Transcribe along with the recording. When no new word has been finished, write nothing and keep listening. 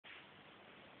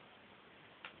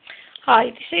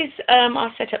Hi, this is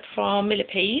our setup for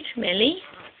millipede, Millie.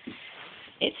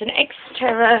 It's an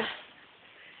X-Terra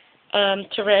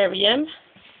terrarium,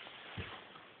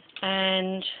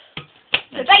 and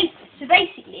so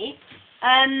basically,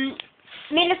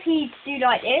 millipedes do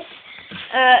like this.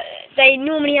 They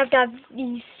normally have to have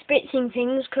these spritzing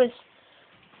things, because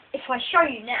if I show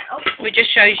you now, it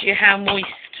just shows you how moist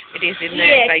it is in there.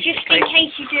 Yeah, basically. just in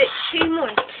case you do it too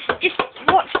moist. Just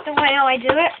watch the way I do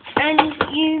it, and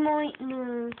you might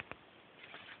know.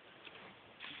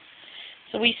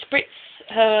 So we spritz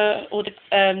her or the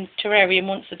terrarium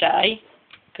once a day,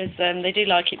 because they do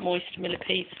like it moist.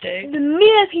 Millipedes do. The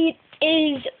millipede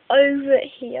is over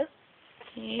here.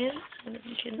 Yeah.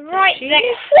 Right,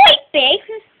 they're quite big.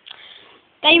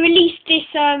 They released this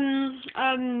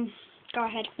Go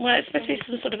ahead. Well, it's supposed to be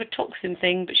some sort of a toxin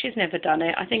thing, but she's never done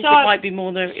it. I think So, it might be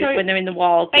more when they're in the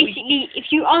wild. Basically,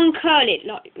 if you uncurl it,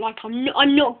 like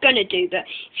I'm not gonna do, but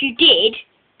if you did,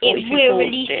 it will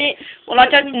release it. Well, I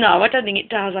don't know. I don't think it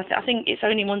does. I think it's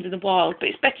only ones in the wild, but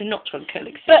it's better not to uncurl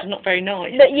it because it's not very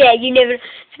nice. But yeah, you never.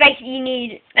 So basically, you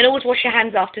need. And always wash your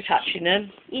hands after touching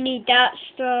them. You need that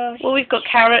stuff. Well, we've got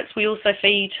carrots. We also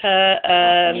feed her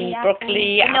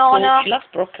broccoli, apple. She loves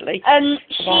broccoli.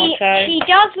 Tomato. She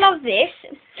does love this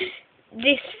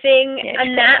thing, Yeah,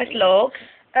 and that. Log.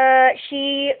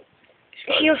 She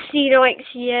obviously likes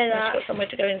that. She's got somewhere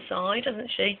to go inside, hasn't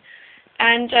she?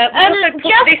 And we also put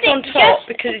this on top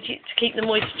because to keep the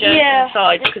moisture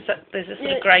inside, because there's a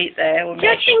sort of grate there.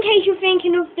 Just in case you're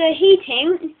thinking of the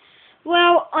heating,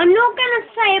 well, I'm not going to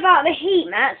say about the heat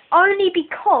mats, only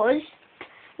because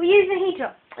we use a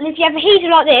heater. And if you have a heater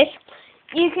like this,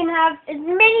 you can have as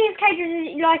many cages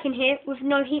as you like in here with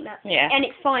no heat mat. Yeah. And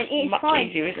it's fine. It's much fine.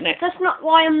 easier, isn't it? That's not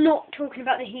why I'm not talking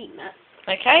about the heat mat.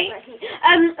 Okay.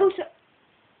 Also,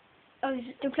 is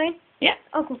it still playing? Yeah.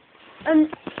 Oh, cool.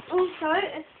 Also,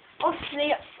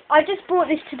 obviously, I just bought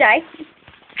this today.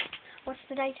 What's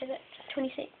the date of it?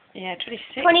 26. Yeah,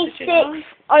 26.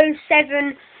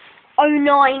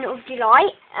 26/07/09 of July,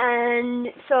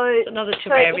 and so it's another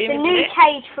terrarium, it's a new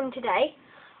cage from today.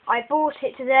 I bought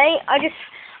it today. I just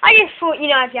thought, you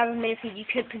know, if you have a millipede, you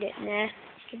could put it in there.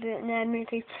 Put it in there,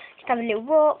 millipede. Just have a little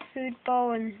rock, food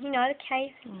bowl, and you know, the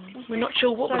cave. We're not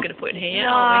sure what we're going to put in here yet,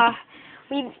 are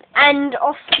we? And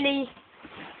obviously.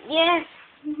 Yes,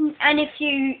 and if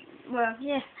you, well,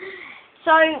 yeah.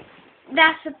 So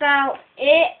that's about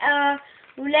it.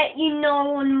 We'll let you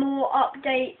know on more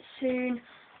updates soon.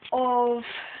 Of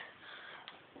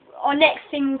our next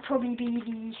thing will probably be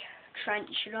the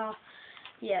tarantula.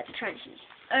 Yeah, the tarantulas.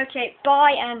 Okay,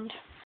 bye and.